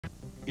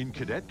In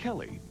Cadet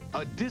Kelly,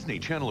 a Disney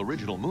Channel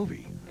original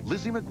movie,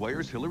 Lizzie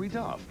McGuire's Hilary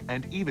Duff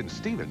and even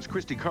Stevens'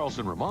 Christy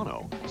Carlson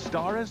Romano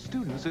star as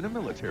students in a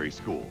military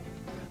school.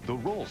 The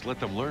roles let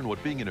them learn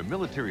what being in a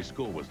military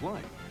school was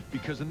like,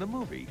 because in the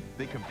movie,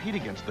 they compete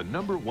against the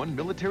 #1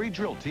 military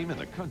drill team in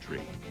the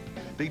country.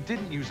 They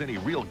didn't use any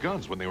real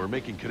guns when they were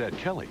making Cadet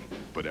Kelly,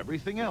 but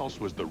everything else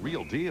was the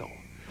real deal.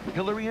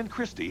 Hilary and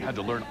Christy had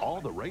to learn all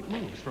the right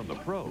moves from the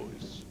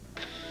pros.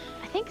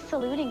 I think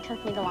saluting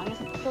took me the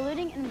longest.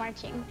 Saluting and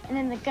marching. And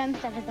then the gun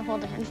stuff is a whole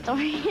different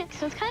story.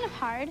 So it's kind of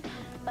hard,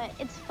 but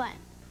it's fun.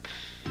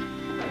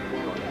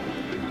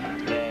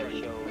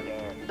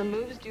 The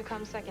moves do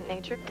come second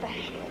nature,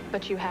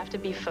 but you have to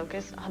be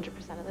focused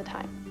 100% of the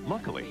time.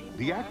 Luckily,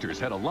 the actors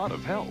had a lot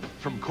of help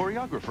from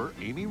choreographer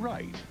Amy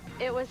Wright.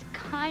 It was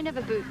kind of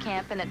a boot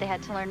camp in that they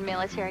had to learn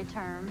military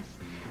terms.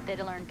 They had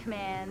to learn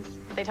commands.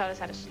 They taught us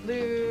how to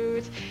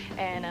salute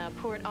and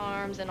port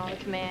arms and all the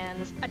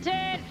commands.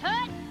 Attend,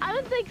 hut! I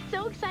was like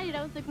so excited.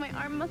 I was like, my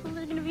arm muscles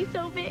are gonna be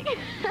so big.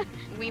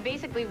 We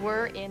basically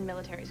were in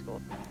military school.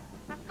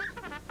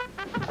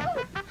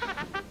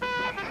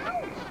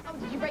 Oh,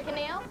 did you break a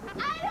nail?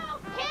 I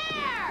don't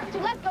care! So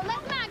let's go, come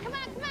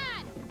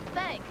on!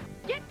 Thanks.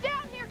 Get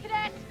down here,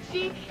 cadets!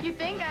 See, you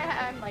think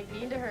I'm like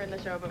mean to her in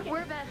the show, but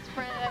we're best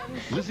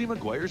friends. Lizzie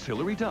McGuire's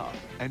Hilary Duff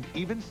and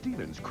even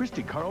Stevens'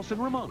 Christy Carlson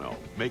Romano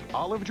make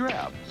Olive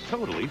Drab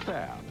totally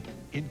fab.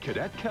 In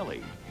Cadet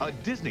Kelly, a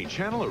Disney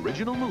Channel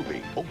original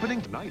movie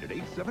opening tonight at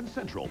 8/7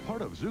 Central,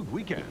 part of Zoog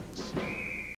Weekends.